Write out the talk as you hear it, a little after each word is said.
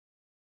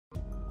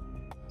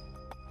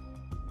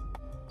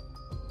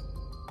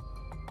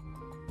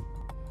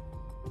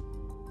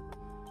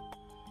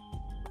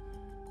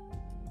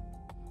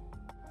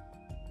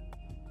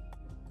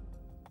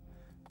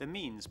The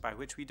means by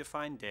which we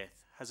define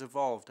death has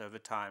evolved over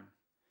time.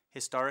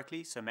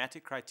 Historically,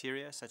 somatic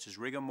criteria such as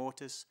rigor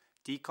mortis,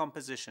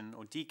 decomposition,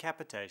 or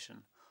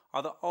decapitation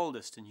are the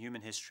oldest in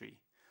human history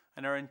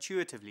and are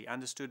intuitively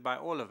understood by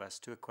all of us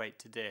to equate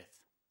to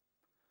death.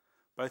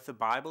 Both the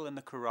Bible and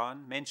the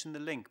Quran mention the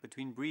link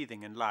between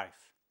breathing and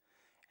life,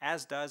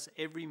 as does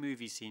every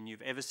movie scene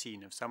you've ever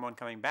seen of someone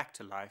coming back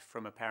to life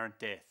from apparent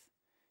death.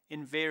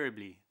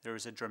 Invariably, there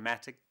is a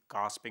dramatic,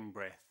 gasping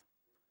breath.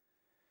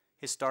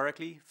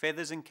 Historically,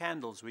 feathers and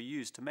candles were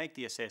used to make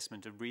the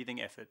assessment of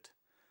breathing effort,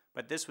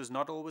 but this was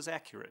not always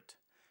accurate,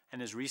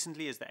 and as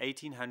recently as the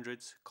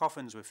 1800s,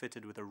 coffins were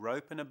fitted with a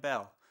rope and a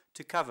bell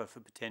to cover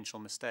for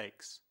potential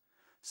mistakes.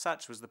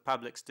 Such was the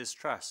public's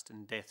distrust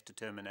in death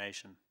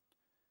determination.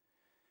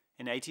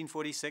 In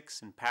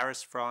 1846, in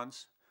Paris,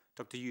 France,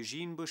 Dr.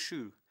 Eugène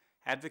Bouchou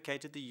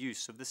advocated the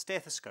use of the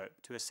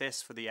stethoscope to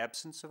assess for the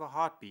absence of a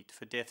heartbeat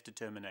for death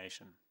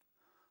determination.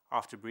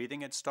 After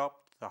breathing had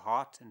stopped, the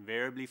heart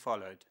invariably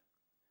followed.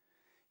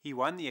 He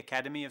won the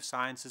Academy of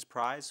Sciences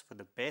Prize for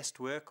the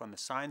best work on the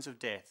signs of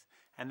death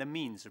and the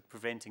means of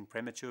preventing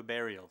premature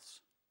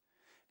burials.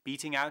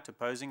 Beating out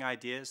opposing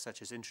ideas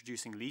such as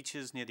introducing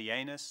leeches near the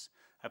anus,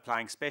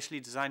 applying specially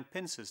designed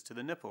pincers to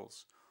the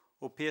nipples,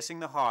 or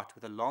piercing the heart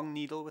with a long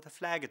needle with a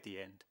flag at the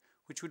end,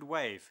 which would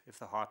wave if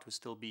the heart was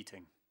still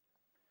beating.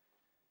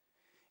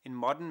 In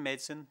modern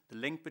medicine, the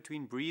link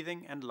between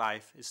breathing and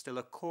life is still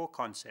a core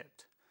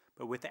concept,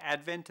 but with the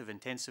advent of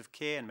intensive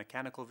care and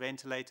mechanical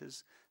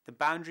ventilators, the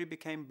boundary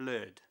became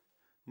blurred.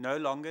 No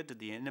longer did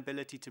the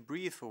inability to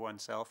breathe for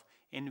oneself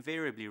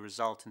invariably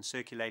result in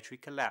circulatory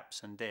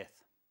collapse and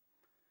death.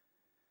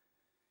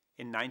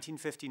 In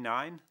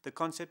 1959, the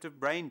concept of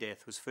brain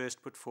death was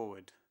first put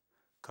forward.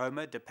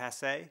 Coma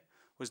dépassé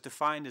was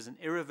defined as an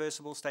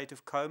irreversible state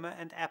of coma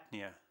and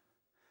apnea.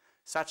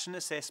 Such an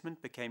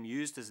assessment became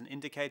used as an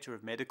indicator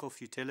of medical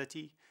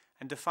futility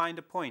and defined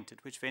a point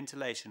at which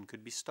ventilation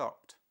could be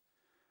stopped.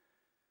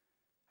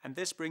 And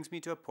this brings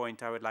me to a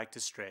point I would like to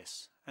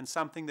stress, and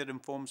something that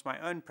informs my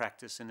own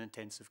practice in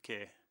intensive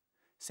care,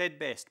 said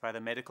best by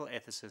the medical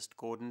ethicist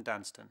Gordon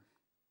Dunstan.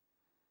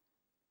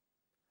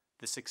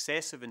 The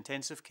success of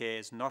intensive care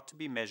is not to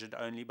be measured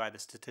only by the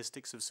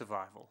statistics of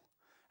survival,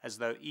 as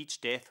though each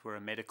death were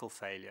a medical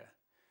failure.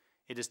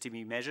 It is to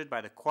be measured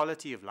by the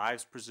quality of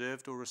lives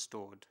preserved or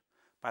restored,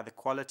 by the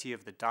quality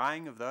of the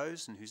dying of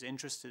those in whose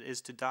interest it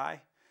is to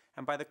die,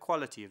 and by the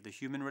quality of the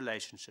human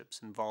relationships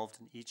involved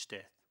in each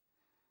death.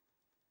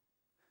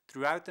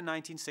 Throughout the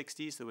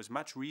 1960s, there was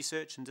much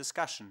research and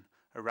discussion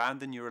around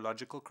the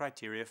neurological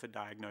criteria for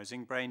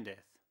diagnosing brain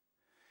death.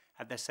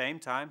 At the same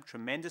time,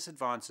 tremendous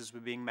advances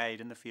were being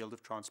made in the field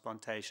of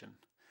transplantation.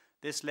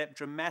 This leapt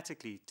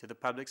dramatically to the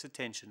public's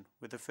attention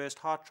with the first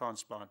heart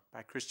transplant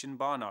by Christian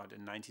Barnard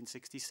in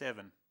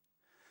 1967.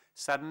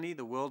 Suddenly,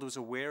 the world was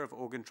aware of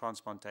organ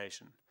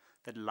transplantation,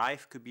 that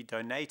life could be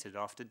donated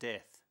after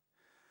death.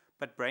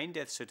 But brain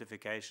death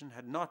certification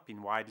had not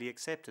been widely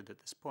accepted at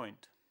this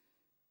point.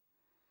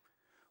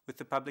 With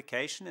the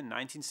publication in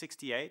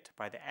 1968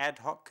 by the Ad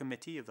Hoc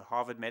Committee of the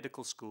Harvard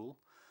Medical School,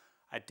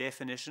 a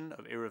definition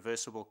of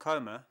irreversible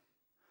coma,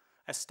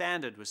 a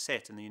standard was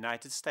set in the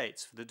United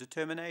States for the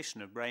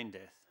determination of brain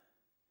death.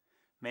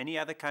 Many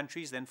other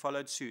countries then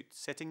followed suit,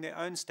 setting their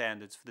own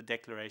standards for the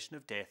declaration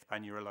of death by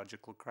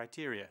neurological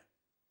criteria.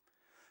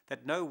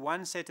 That no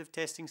one set of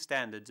testing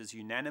standards is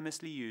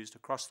unanimously used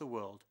across the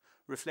world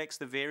reflects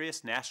the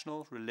various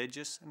national,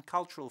 religious, and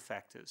cultural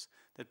factors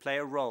that play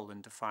a role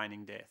in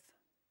defining death.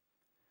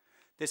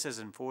 This has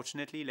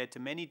unfortunately led to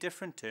many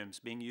different terms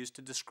being used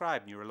to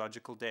describe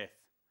neurological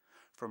death,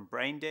 from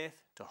brain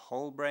death to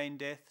whole brain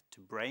death to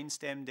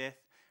brainstem death,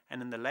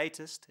 and in the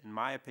latest, in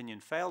my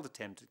opinion failed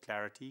attempt at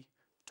clarity,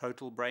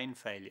 total brain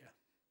failure.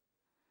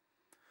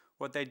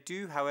 What they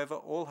do, however,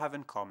 all have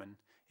in common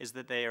is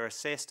that they are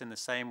assessed in the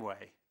same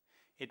way.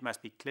 It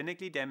must be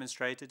clinically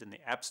demonstrated in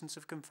the absence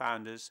of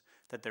confounders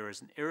that there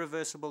is an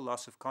irreversible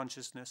loss of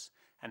consciousness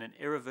and an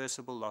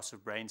irreversible loss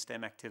of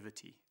brainstem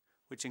activity,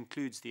 which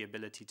includes the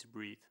ability to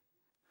breathe.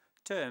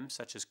 Terms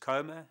such as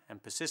coma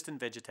and persistent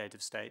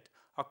vegetative state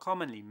are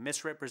commonly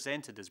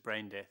misrepresented as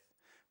brain death,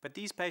 but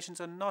these patients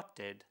are not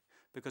dead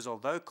because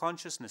although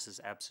consciousness is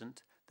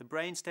absent, the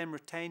brainstem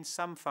retains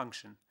some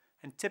function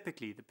and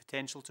typically the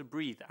potential to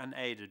breathe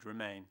unaided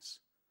remains.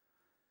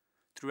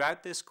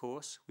 Throughout this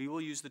course, we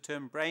will use the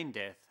term brain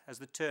death as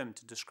the term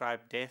to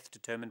describe death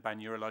determined by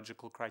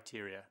neurological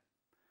criteria.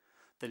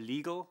 The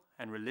legal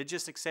and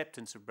religious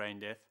acceptance of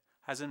brain death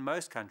has in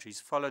most countries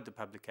followed the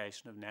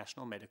publication of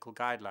national medical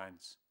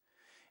guidelines.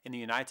 In the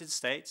United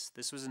States,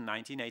 this was in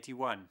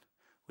 1981,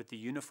 with the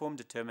Uniform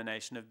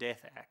Determination of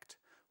Death Act,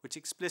 which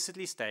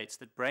explicitly states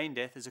that brain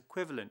death is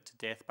equivalent to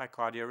death by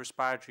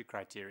cardiorespiratory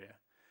criteria,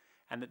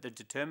 and that the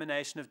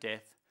determination of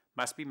death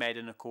must be made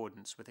in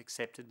accordance with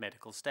accepted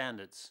medical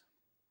standards.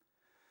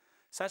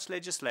 Such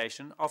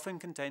legislation often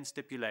contains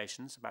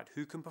stipulations about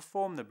who can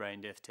perform the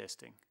brain death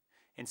testing.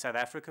 In South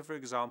Africa, for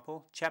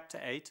example, Chapter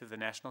 8 of the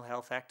National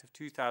Health Act of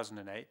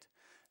 2008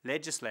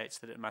 legislates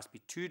that it must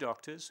be 2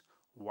 doctors,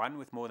 one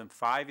with more than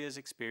 5 years'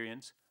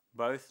 experience,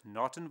 both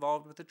not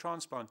involved with the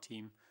transplant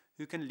team,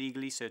 who can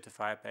legally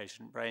certify a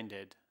patient brain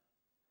dead.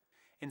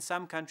 In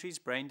some countries,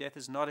 brain death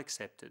is not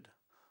accepted,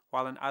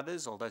 while in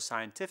others, although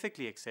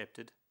scientifically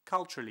accepted,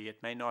 culturally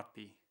it may not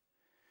be.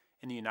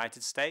 In the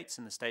United States,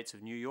 in the states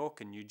of New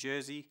York and New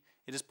Jersey,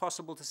 it is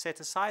possible to set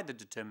aside the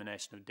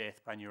determination of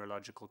death by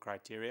neurological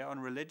criteria on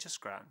religious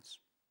grounds.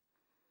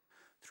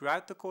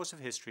 Throughout the course of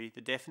history,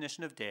 the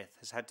definition of death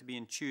has had to be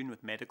in tune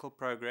with medical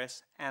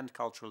progress and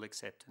cultural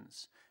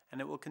acceptance,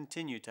 and it will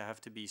continue to have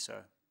to be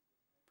so.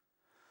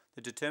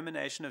 The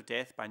determination of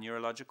death by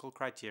neurological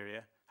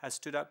criteria has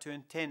stood up to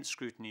intense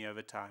scrutiny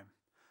over time.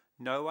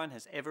 No one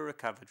has ever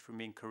recovered from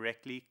being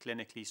correctly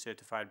clinically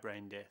certified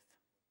brain death.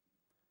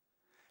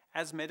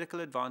 As medical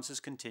advances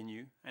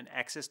continue and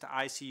access to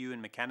ICU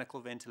and mechanical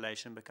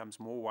ventilation becomes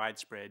more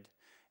widespread,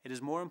 it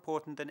is more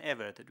important than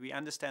ever that we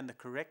understand the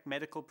correct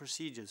medical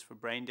procedures for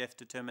brain death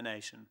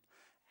determination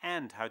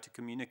and how to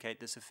communicate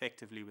this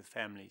effectively with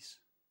families.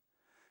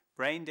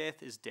 Brain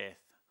death is death.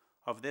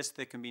 Of this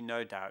there can be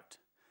no doubt.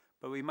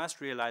 But we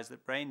must realize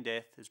that brain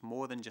death is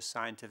more than just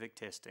scientific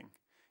testing.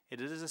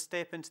 It is a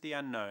step into the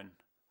unknown,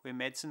 where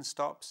medicine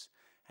stops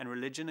and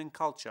religion and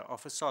culture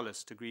offer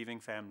solace to grieving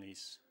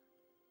families.